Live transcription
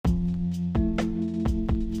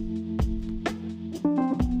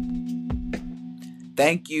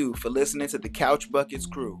Thank you for listening to the Couch Buckets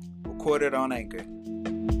crew, recorded on Anchor.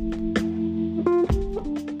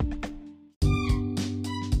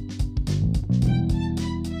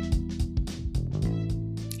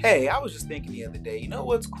 Hey, I was just thinking the other day, you know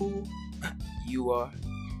what's cool? You are.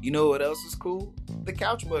 You know what else is cool? The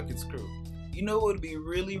Couch Buckets crew. You know what would be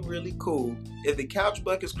really, really cool if the Couch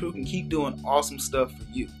Buckets crew can keep doing awesome stuff for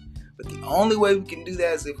you. But the only way we can do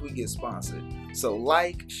that is if we get sponsored. So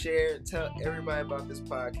like, share, tell everybody about this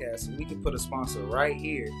podcast so we can put a sponsor right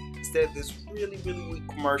here instead of this really, really weak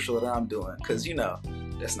commercial that I'm doing. Because, you know,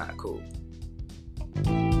 that's not cool.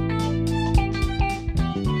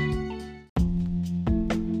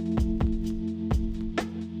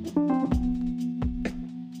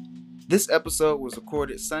 This episode was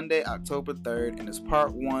recorded Sunday, October 3rd, and is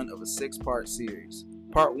part 1 of a 6-part series.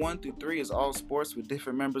 Part 1 through 3 is all sports with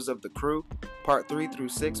different members of the crew. Part 3 through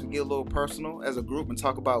 6, we get a little personal as a group and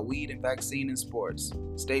talk about weed and vaccine in sports.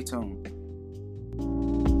 Stay tuned.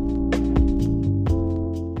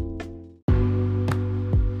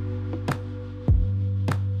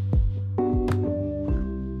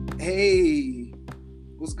 Hey,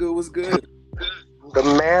 what's good, what's good? The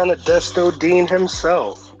man, Adesto Dean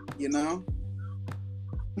himself. You know?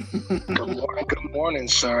 Good morning,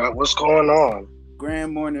 sir. What's going on?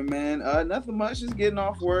 Grand morning, man. Nothing much. Just getting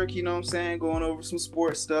off work, you know what I'm saying? Going over some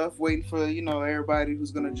sports stuff. Waiting for, everybody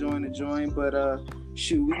who's going to join to join. But,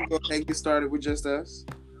 shoot, we can go ahead and get started with just us.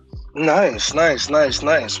 Nice.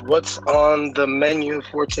 What's on the menu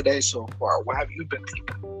for today so far? What have you been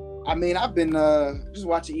thinking? I mean, I've been just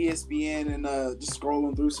watching ESPN and just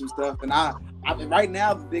scrolling through some stuff. And I mean, right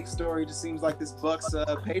now, the big story just seems like this Bucks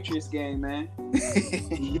Patriots game, man.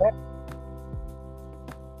 Yeah.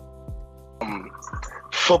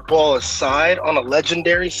 Football aside, on a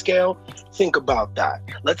legendary scale, think about that.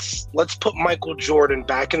 Let's put Michael Jordan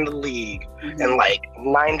back in the league in like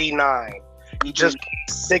 99. He just won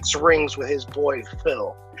 6 rings with his boy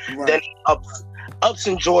Phil. Right. Then ups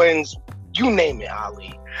and joins, you name it,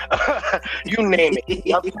 Ali. You name it.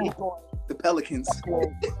 The Pelicans.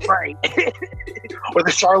 Right. Or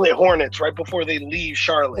the Charlotte Hornets right before they leave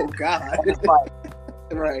Charlotte. Oh, God. It's like,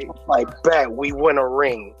 right. Like, bet we win a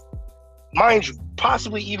ring. Mind you,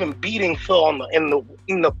 possibly even beating Phil in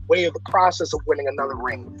the way of the process of winning another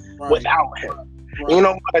ring without him. Right. You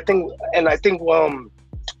know, I think one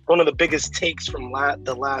of the biggest takes from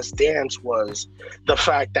the Last Dance was the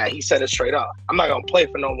fact that he said it straight up. I'm not gonna play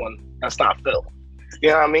for no one that's not Phil.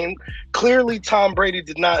 You know what I mean? Clearly, Tom Brady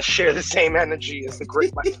did not share the same energy as the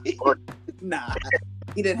great Michael Jordan. Nah,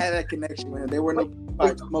 he didn't have that connection, man. There were no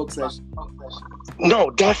fight smoke sessions.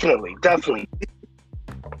 No, definitely.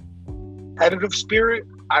 Competitive spirit,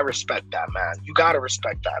 I respect that, man. You gotta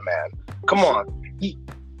respect that, man. Come on.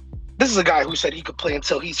 This is a guy who said he could play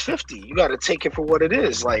until he's 50. You gotta take it for what it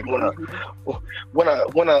is. Like when a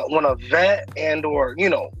vet and or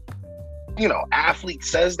athlete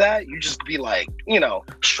says that, you just be like,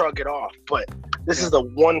 shrug it off. But this is the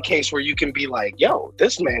one case where you can be like, yo,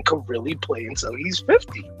 this man could really play until he's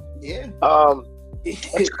 50. Yeah.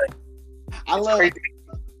 That's great.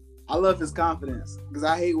 I love his confidence because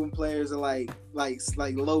I hate when players are like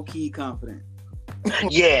low key confident.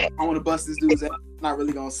 Yeah. I want to bust this dude's ass. I'm not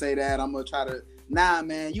really gonna say that. I'm gonna try to. Nah,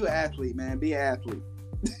 man, you an athlete, man. Be an athlete.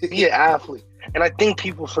 Be an athlete. And I think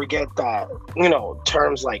people forget that,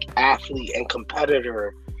 terms like athlete and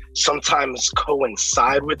competitor sometimes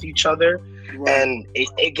coincide with each other. Right. And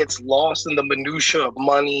it gets lost in the minutia of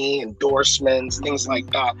money, endorsements, things like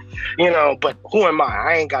that. But who am I?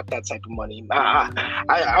 I ain't got that type of money.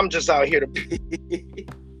 I'm just out here to be.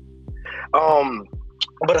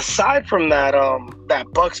 But aside from that,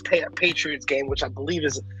 that Bucks Patriots game, which I believe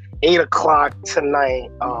is 8:00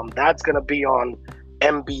 tonight, that's gonna be on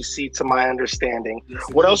NBC, to my understanding. Yes,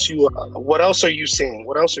 what else are you seeing?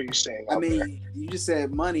 I mean, you just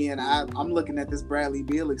said money, and I'm looking at this Bradley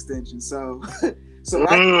Beal extension. So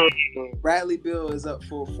Bradley Beal is up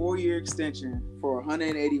for a 4-year extension for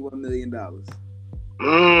 $181 million.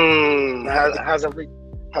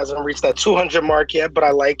 Hasn't reached that 200 mark yet, but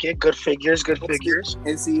I like it. Good figures.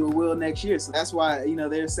 And see, it will next year. So that's why,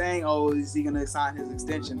 they're saying, oh, is he going to sign his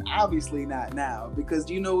extension? Obviously not now, because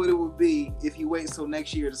do you know what it would be if he waits till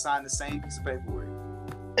next year to sign the same piece of paperwork?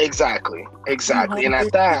 Exactly. And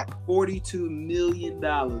at that, $42 million.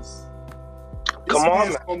 Come on,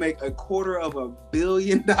 man. Gonna make $250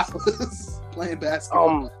 million playing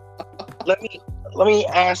basketball. Let me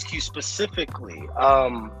ask you specifically.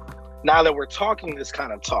 Now that we're talking this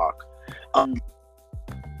kind of talk,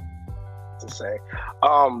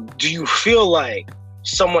 do you feel like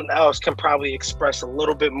someone else can probably express a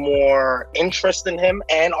little bit more interest in him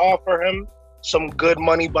and offer him some good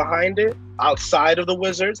money behind it outside of the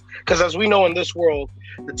Wizards. Because as we know in this world,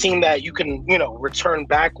 the team that you can, return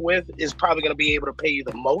back with is probably going to be able to pay you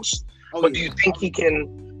the most. But do you think he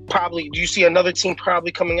can do you see another team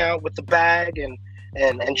probably coming out with the bag and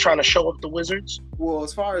trying to show up the Wizards? Well,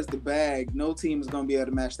 as far as the bag, no team is going to be able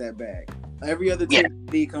to match that bag. Every other team in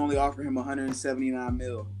the league can only offer him $179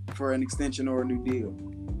 million for an extension or a new deal.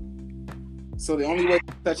 So the only way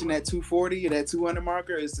touching that 240 or that 200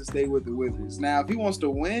 marker is to stay with the Wizards. Now, if he wants to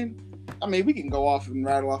win, I mean, we can go off and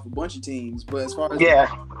rattle off a bunch of teams. But as far as you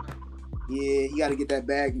got to get that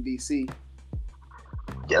bag in DC.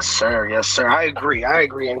 Yes, sir. Yes, sir. I agree.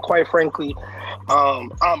 And quite frankly,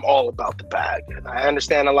 I'm all about the bag. I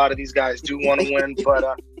understand a lot of these guys do want to win,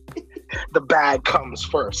 but the bag comes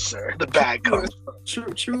first, sir. The bag comes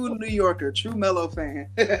first. True New Yorker, true Melo fan.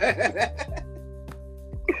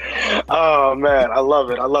 Oh man, I love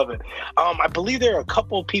it. I believe there are a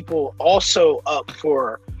couple people also up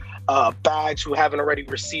for bags who haven't already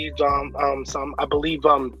received some. I believe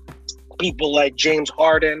people like James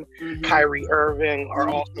Harden, Kyrie Irving are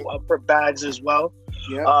also up for bags as well.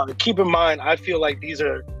 Yep. Keep in mind, I feel like these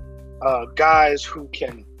are guys who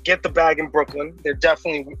can get the bag in Brooklyn. They're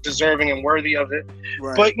definitely deserving and worthy of it.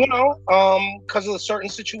 Right. But because of the certain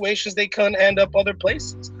situations, they can end up other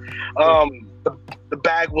places. The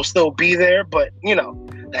bag will still be there, but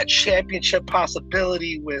that championship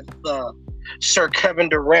possibility with Sir Kevin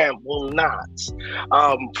Durant will not.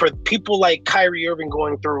 For people like Kyrie Irving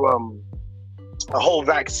going through a whole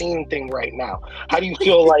vaccine thing right now, how do you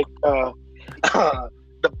feel like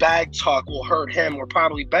the bag talk will hurt him or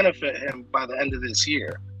probably benefit him by the end of this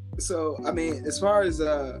year? So, I mean, as far as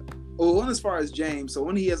James, so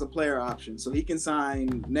when he has a player option, so he can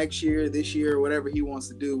sign next year, this year, whatever he wants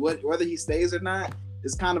to do. Whether he stays or not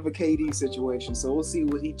is kind of a KD situation. So we'll see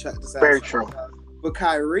what he decides. Very true. But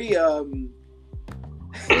Kyrie,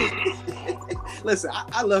 listen,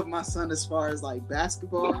 I love my son as far as like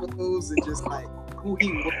basketball goes and just like who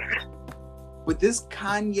he was. With this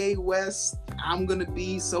Kanye West, I'm going to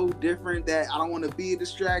be so different that I don't want to be a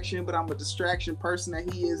distraction, but I'm a distraction person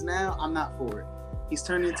that he is now. I'm not for it. He's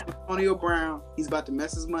turning into Antonio Brown. He's about to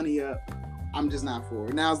mess his money up. I'm just not for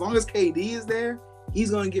it. Now, as long as KD is there,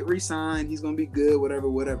 he's going to get re-signed. He's going to be good, whatever.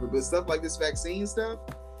 But stuff like this vaccine stuff,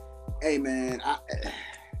 hey, man,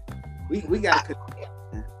 we got to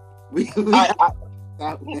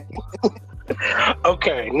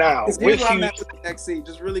Okay, now here's where I'm at with the vaccine.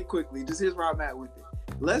 Just really quickly, here's where I'm at with it.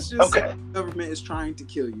 Let's just say the government is trying to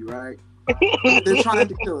kill you, right? They're trying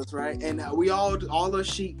to kill us, right? And we all those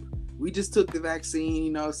sheep, we just took the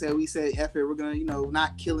vaccine. We said, F it, we're gonna,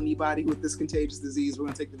 not kill anybody with this contagious disease. We're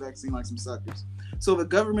gonna take the vaccine like some suckers. So the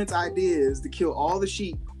government's idea is to kill all the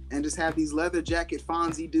sheep and just have these leather jacket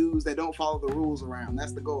Fonzie dudes that don't follow the rules around.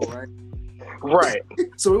 That's the goal, right? Right.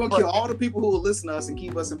 So we're gonna kill all the people who will listen to us and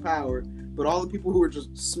keep us empowered, but all the people who are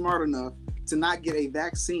just smart enough to not get a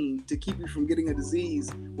vaccine to keep you from getting a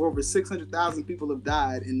disease where over 600,000 people have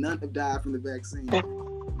died and none have died from the vaccine.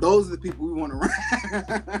 Those are the people we want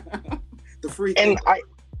around. The free. And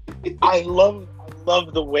I love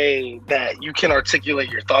the way that you can articulate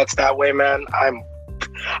your thoughts that way, man.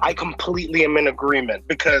 I completely am in agreement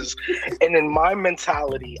because, and in my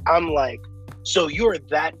mentality, I'm like, so you're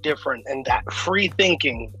that different and that free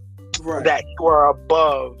thinking, right, that you are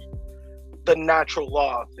above the natural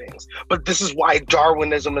law of things. But this is why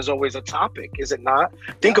Darwinism is always a topic, is it not?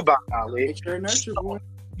 Think about it, Ali. Nature and nurture, boy.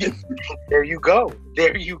 There you go.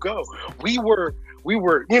 We were,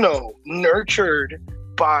 nurtured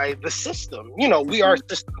by the system. We are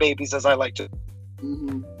system babies, as I like to.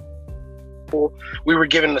 Mm-hmm. We were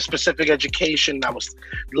given a specific education. I was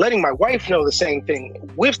letting my wife know the same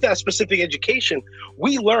thing. With that specific education,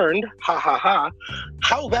 we learned, how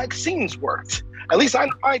vaccines worked. At least I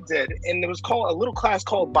did. And it was called a little class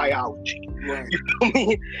called biology. Right. You feel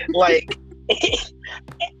me? Like,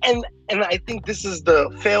 and I think this is the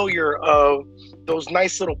failure of those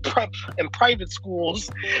nice little prep and private schools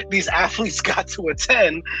these athletes got to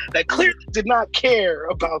attend that clearly did not care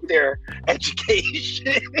about their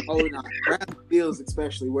education. Oh, no. Bradley Fields,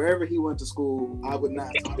 especially, wherever he went to school, I would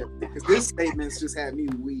not do that. Because this statements just had me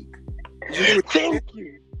weak. Thank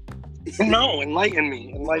you. No, enlighten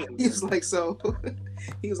me. He was like,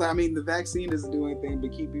 I mean, the vaccine doesn't do anything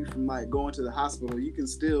but keep you from like going to the hospital. You can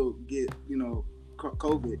still get,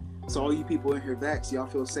 COVID. So all you people in here vax, y'all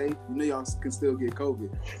feel safe. Y'all can still get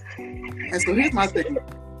COVID. And so here's my thing.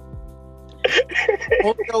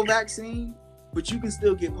 Polio vaccine, but you can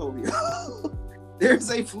still get polio.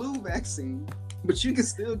 There's a flu vaccine, but you can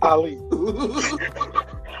still get Ali.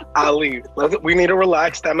 I'll leave. We need to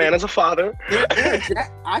relax. That man is a father.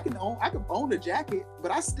 I can own a jacket,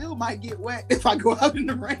 but I still might get wet if I go out in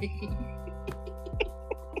the rain.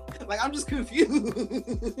 Like, I'm just confused.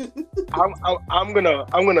 I'm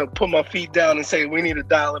gonna put my feet down and say we need to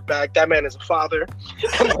dial it back. That man is a father.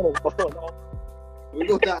 We're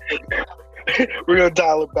gonna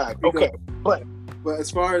dial it back. Okay, but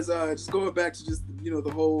as far as just going back to just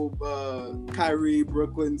the whole Kyrie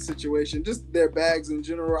Brooklyn situation, just their bags in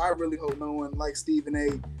general, I really hope no one, like Stephen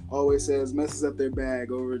A. always says, messes up their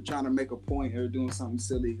bag over trying to make a point or doing something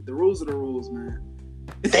silly. The rules are the rules, man.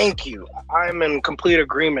 Thank you. I'm in complete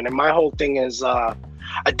agreement. And my whole thing is, I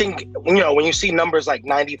think, when you see numbers like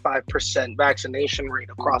 95% vaccination rate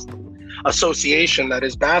across the association that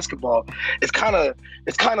is basketball, it's kind of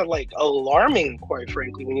like alarming, quite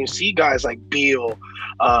frankly, when you see guys like Beal,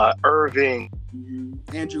 Irving,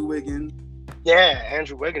 Andrew Wiggins. Yeah,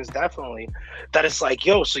 Andrew Wiggins, definitely. That it's like,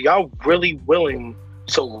 yo, so y'all really willing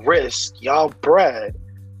to risk y'all bread,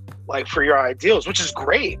 like, for your ideals, which is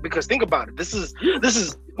great, because think about it. This is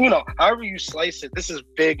however you slice it, this is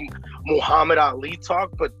big Muhammad Ali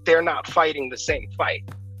talk, but they're not fighting the same fight.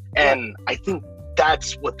 And I think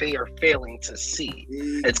that's what they are failing to see.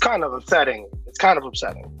 It's kind of upsetting.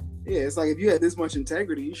 Yeah, it's like, if you had this much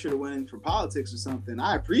integrity, you should have went in for politics or something.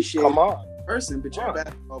 I appreciate Come on. person, but you're a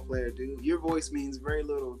basketball player, dude. Your voice means very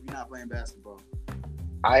little if you're not playing basketball.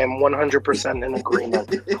 I am 100% in agreement.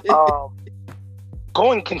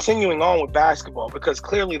 Continuing on with basketball, because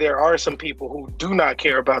clearly there are some people who do not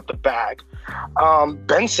care about the bag.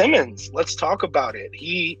 Ben Simmons, let's talk about it.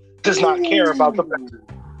 He does not care about the bag.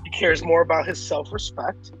 He cares more about his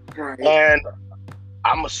self-respect. Right. And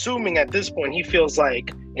I'm assuming at this point he feels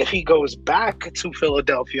like if he goes back to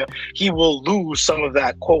Philadelphia, he will lose some of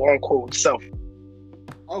that quote-unquote self.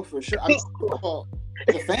 Oh, for sure.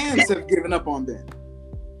 The fans have given up on Ben.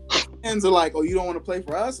 Fans are like, oh, you don't want to play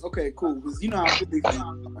for us? Okay, cool. Because you know how Philly fans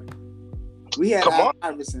are. We had Allen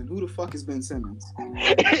Iverson. Who the fuck is Ben Simmons?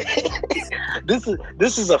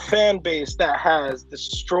 This is a fan base that has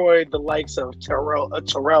destroyed the likes of Terrell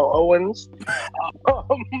Owens.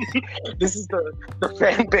 This is the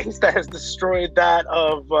fan base that has destroyed that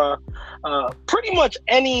of pretty much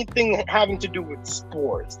anything having to do with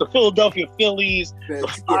sports. The Philadelphia Phillies, the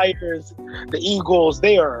Flyers, the Eagles,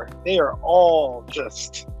 they are all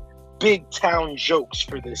just big town jokes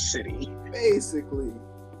for this city. Basically.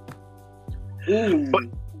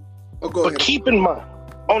 But keep in mind,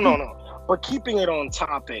 but keeping it on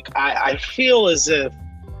topic, I feel as if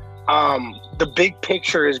the big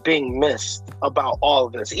picture is being missed about all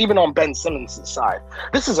of this, even on Ben Simmons' side.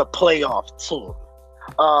 This is a playoff team.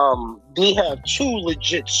 They have two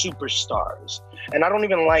legit superstars, and I don't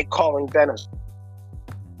even like calling Ben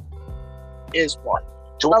is one.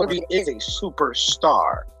 Joel is a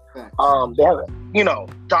superstar. They have,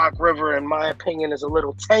 Doc River, in my opinion, is a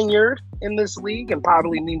little tenured in this league and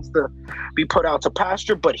probably needs to be put out to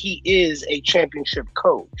pasture, but he is a championship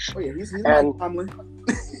coach. Oh yeah, he's Mike Tomlin.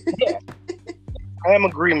 Yeah, I am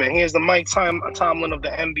agreement. He is the Mike Tomlin of the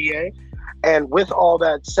NBA. And with all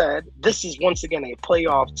that said, this is once again a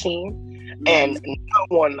playoff team, and no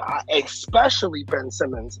one, especially Ben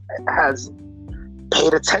Simmons, has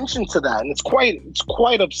paid attention to that, and it's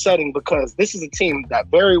quite upsetting, because this is a team that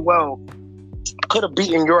very well could have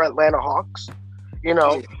beaten your Atlanta Hawks,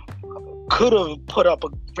 could have put up a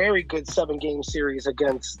very good 7-game series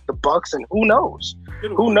against the Bucks, and who knows?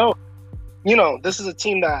 This is a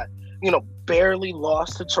team that barely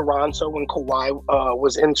lost to Toronto when Kawhi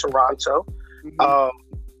was in Toronto.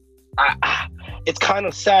 It's kind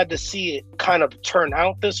of sad to see it kind of turn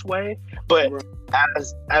out this way, but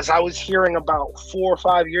as I was hearing about 4 or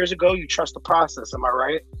 5 years ago, you trust the process. Am I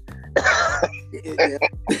right?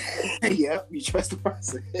 Yeah, you trust the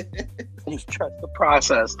process. You trust the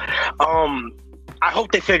process. I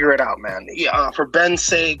hope they figure it out, man. For Ben's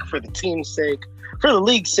sake, for the team's sake, for the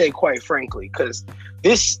league's sake, quite frankly, because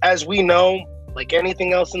this, as we know, like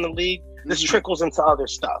anything else in the league, this trickles into other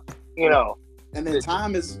stuff, And then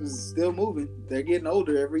time is still moving. They're getting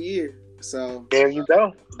older every year. So there you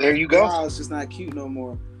go. Wow, it's just not cute no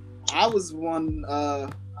more. I was one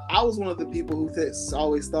of the people who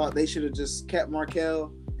always thought they should have just kept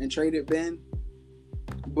Markelle and traded Ben.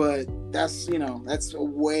 But that's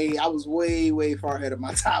I was way far ahead of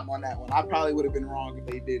my time on that one. I probably would have been wrong if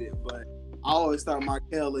they did it, but I always thought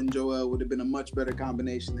Markelle and Joel would have been a much better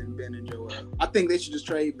combination than Ben and Joel. I think they should just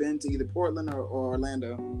trade Ben to either Portland or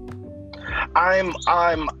Orlando.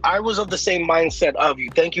 I was of the same mindset of you.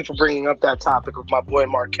 Thank you for bringing up that topic of my boy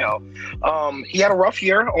Markelle. He had a rough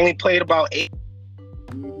year, only played about 8.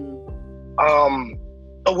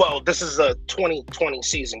 Oh, well, this is a 2020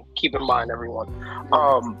 season. Keep in mind, everyone.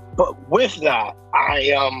 But with that,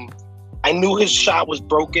 I knew his shot was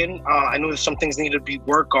broken. I knew that some things needed to be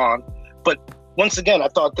worked on. But once again, I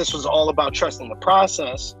thought this was all about trusting the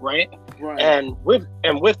process, right? Right. And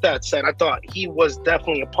with that said, I thought he was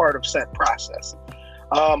definitely a part of said process.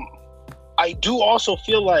 I do also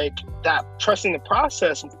feel like that trusting the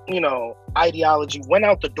process, ideology went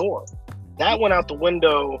out the door. That went out the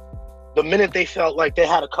window the minute they felt like they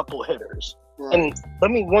had a couple of hitters. Right. And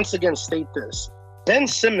let me once again state this. Ben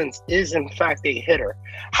Simmons is in fact a hitter.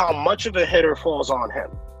 How much of a hitter falls on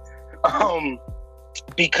him?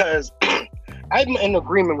 Because I'm in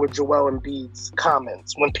agreement with Joel Embiid's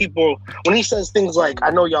comments. When he says things like, I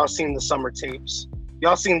know y'all seen the summer tapes.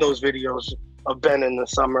 Y'all seen those videos of Ben in the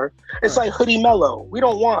summer. It's like Hoodie Mello. We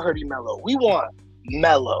don't want Hoodie Mello. We want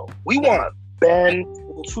Mello. We want Ben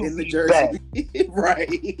to in the be jersey. Ben. Right.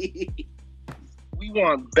 We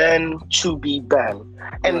want Ben to be Ben.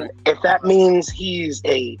 And if that means he's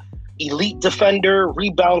a elite defender,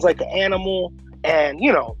 rebounds like an animal, and,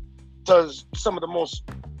 does some of the most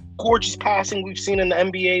gorgeous passing we've seen in the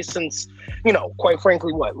NBA since, quite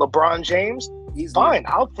frankly, LeBron James? He's fine.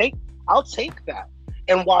 I'll take that.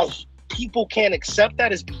 And why people can't accept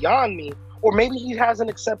that is beyond me. Or maybe he hasn't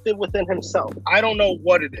accepted within himself. I don't know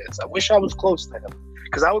what it is. I wish I was close to him,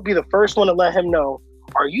 because I would be the first one to let him know,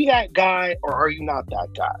 are you that guy or are you not that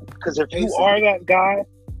guy? Because if you are that guy,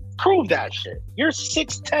 prove that shit. You're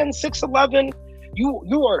 6'10", 6'11".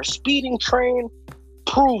 You are a speeding train.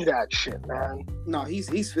 Prove that shit, man. No,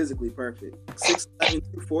 he's physically perfect. 6'11",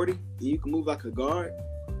 240, and you can move like a guard.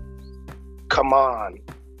 Come on.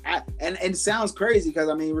 And it sounds crazy because,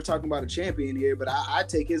 we're talking about a champion here, but I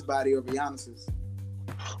take his body over Giannis's.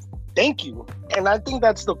 Thank you. And I think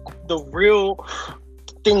that's the real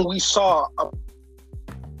thing we saw.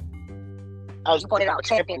 As you pointed out,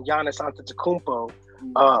 champion Giannis Antetokounmpo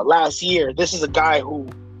last year. This is a guy who,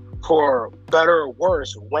 for better or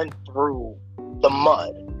worse, went through the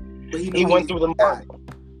mud. He went through the mud.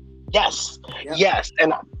 Yes. Yep. Yes.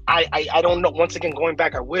 And I don't know. Once again, going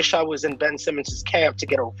back, I wish I was in Ben Simmons' camp to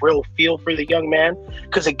get a real feel for the young man,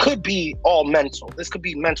 because it could be all mental. This could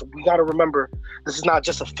be mental. We got to remember, this is not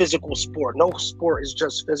just a physical sport. No sport is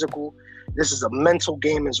just physical. This is a mental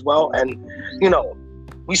game as well. And,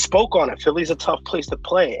 we spoke on it. Philly's a tough place to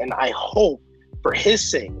play. And I hope for his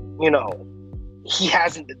sake, he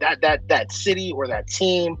hasn't, that city or that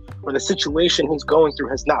team or the situation he's going through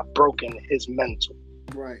has not broken his mental.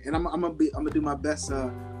 Right. And I'm gonna do my best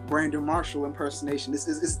Brandon Marshall impersonation.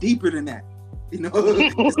 It's deeper than that.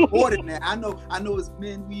 It's more than that. I know as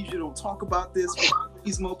men we usually don't talk about this for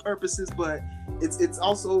reasonable purposes, but it's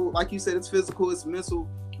also, like you said, it's physical, it's mental,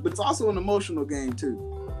 but it's also an emotional game too.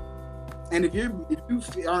 And if you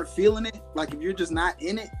aren't feeling it, like if you're just not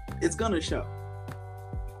in it, it's gonna show.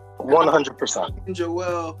 100%. And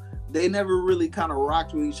Joel, they never really kind of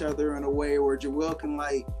rocked with each other in a way where Joel can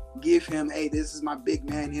give him, hey, this is my big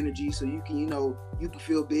man energy, so you can, you can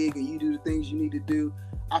feel big and you do the things you need to do.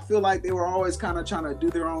 I feel like they were always kind of trying to do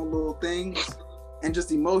their own little things, and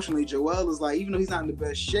just emotionally, Joel is even though he's not in the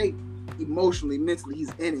best shape, emotionally, mentally,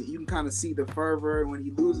 he's in it. You can kind of see the fervor. When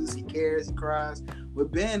he loses, he cares, he cries.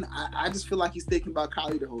 With Ben, I just feel like he's thinking about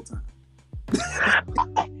Kylie the whole time.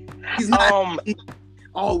 He's not.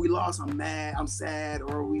 Oh, we lost. I'm mad. I'm sad.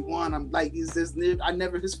 Or we won. I'm like, his face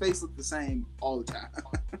looked the same all the time.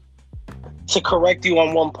 To correct you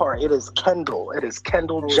on one part, it is Kendall. It is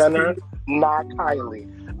Kendall Jenner, not Kylie.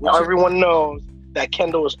 Everyone knows that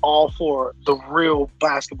Kendall is all for the real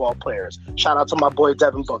basketball players. Shout out to my boy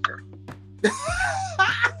Devin Booker. Yeah,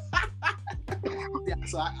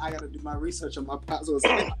 so I got to do my research on my puzzles.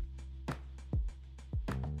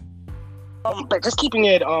 But just keeping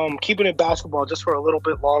it basketball just for a little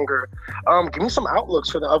bit longer. Give me some outlooks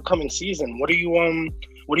for the upcoming season. What are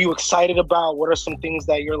you excited about? What are some things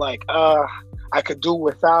that you're like, I could do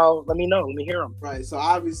without? Let me know. Let me hear them. Right. So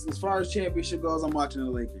obviously, as far as championship goes, I'm watching the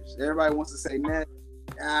Lakers. Everybody wants to say Nets.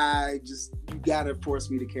 You gotta force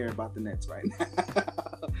me to care about the Nets right now.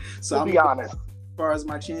 So to be honest, as far as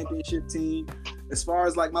my championship team, as far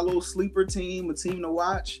as my little sleeper team, a team to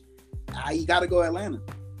watch, you gotta go Atlanta.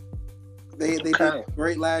 They did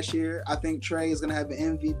great last year. I think Trey is gonna have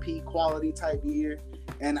an MVP quality type year.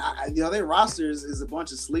 And their rosters is a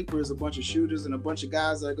bunch of sleepers, a bunch of shooters, and a bunch of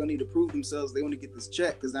guys that are gonna need to prove themselves. They want to get this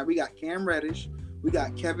check, because now we got Cam Reddish, we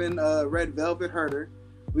got Kevin Red Velvet Herter,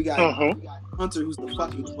 we got Hunter, who's the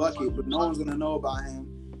fucking bucket, but no one's gonna know about him.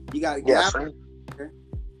 You got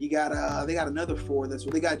you got they got another four.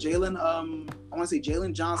 They got Jalen. I want to say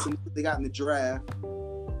Jalen Johnson. They got in the draft.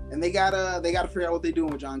 And they gotta figure out what they're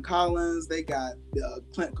doing with John Collins. They got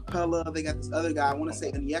Clint Capella. They got this other guy. I want to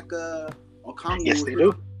say Onyeka Okongwu. Yes, they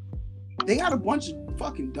do. They got a bunch of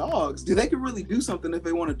fucking dogs. Dude, they could really do something if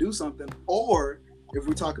they want to do something. Or if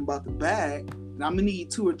we're talking about the bag, then I'm gonna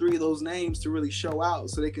need 2 or 3 of those names to really show out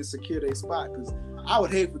so they can secure their spot. Because I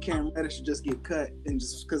would hate for Cam Reddish to just get cut and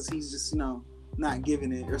just because he's just not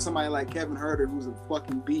giving it, or somebody like Kevin Huerter who's a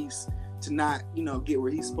fucking beast to not get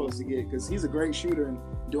where he's supposed to get, because he's a great shooter and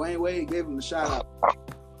Dwayne Wade gave him the shout out.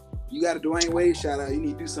 You got a Dwayne Wade shout out, you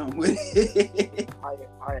need to do something with it.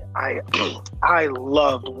 I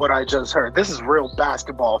loved what I just heard. This is real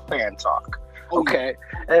basketball fan talk. Okay.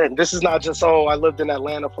 And this is not just, I lived in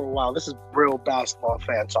Atlanta for a while. This is real basketball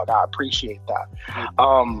fan talk. I appreciate that.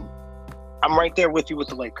 I'm right there with you with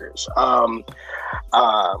the Lakers.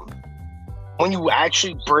 When you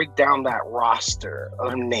actually break down that roster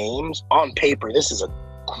of names on paper, this is a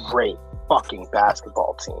great fucking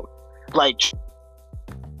basketball team. Like,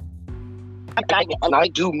 and I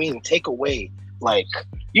do mean take away, like,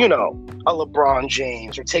 a LeBron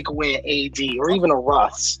James, or take away an AD, or even a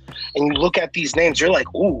Russ, and you look at these names, you're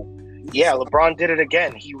like, ooh, yeah, LeBron did it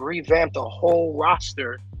again. He revamped the whole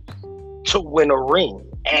roster to win a ring.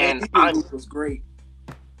 And it was great.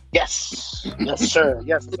 Yes, sir.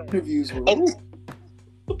 Yes, sir. Interviews were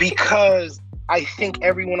because I think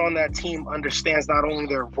everyone on that team understands not only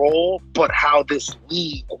their role, but how this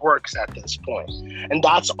league works at this point. And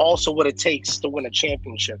that's also what it takes to win a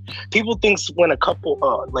championship. People think when a couple,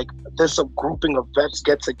 there's a grouping of vets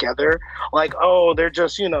get together, like, they're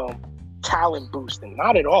just, talent boosting.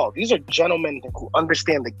 Not at all. These are gentlemen who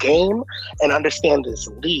understand the game and understand this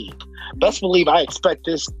league. Best believe I expect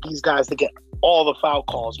these guys to get all the foul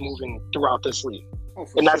calls moving throughout this league.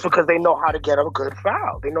 And that's because they know how to get a good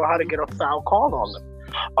foul. They know how to get a foul called on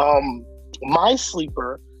them. My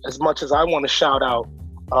sleeper, as much as I want to shout out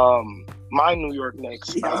my New York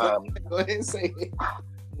Knicks, go ahead and say it.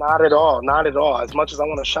 Not at all. As much as I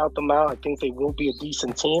want to shout them out, I think they will be a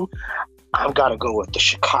decent team. I've got to go with the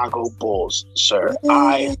Chicago Bulls, sir.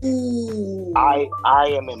 I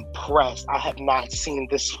am impressed. I have not seen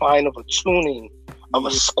this fine of a tuning of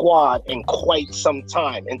a squad in quite some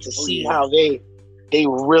time, and to see how they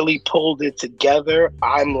really pulled it together,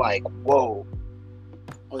 I'm like, whoa.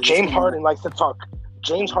 James Harden likes to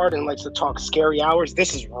talk scary hours.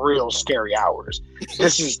 This is real scary hours.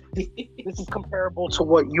 This is comparable to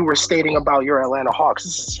what you were stating about your Atlanta Hawks.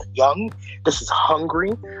 This is young. This is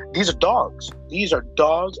hungry. These are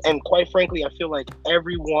dogs. And quite frankly, I feel like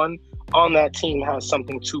everyone on that team has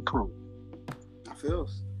something to prove. I feel.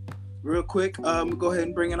 Real quick, go ahead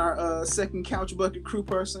and bring in our second Couch Bucket crew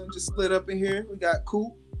person. Just split up in here. We got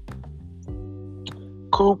Cool.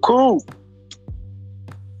 Cool.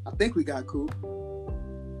 I think we got Cool.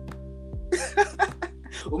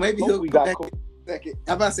 Well, maybe he'll come back in a second.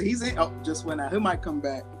 I'm about to say he's in. Oh, just went out. He might come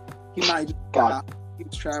back. He might just go out.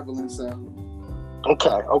 He's traveling, so.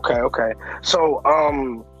 Okay. So,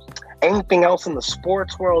 anything else in the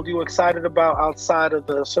sports world you excited about outside of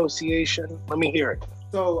the association? Let me hear it.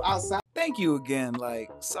 So outside. Thank you again,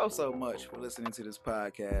 so much for listening to this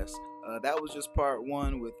podcast. That was just part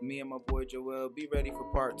 1 with me and my boy Joel. Be ready for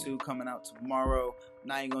part 2 coming out tomorrow.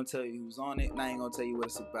 Not even gonna tell you who's on it. Not even gonna tell you what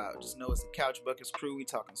it's about. Just know it's the Couch Buckets crew. We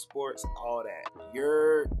talking sports, all that.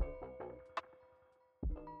 You're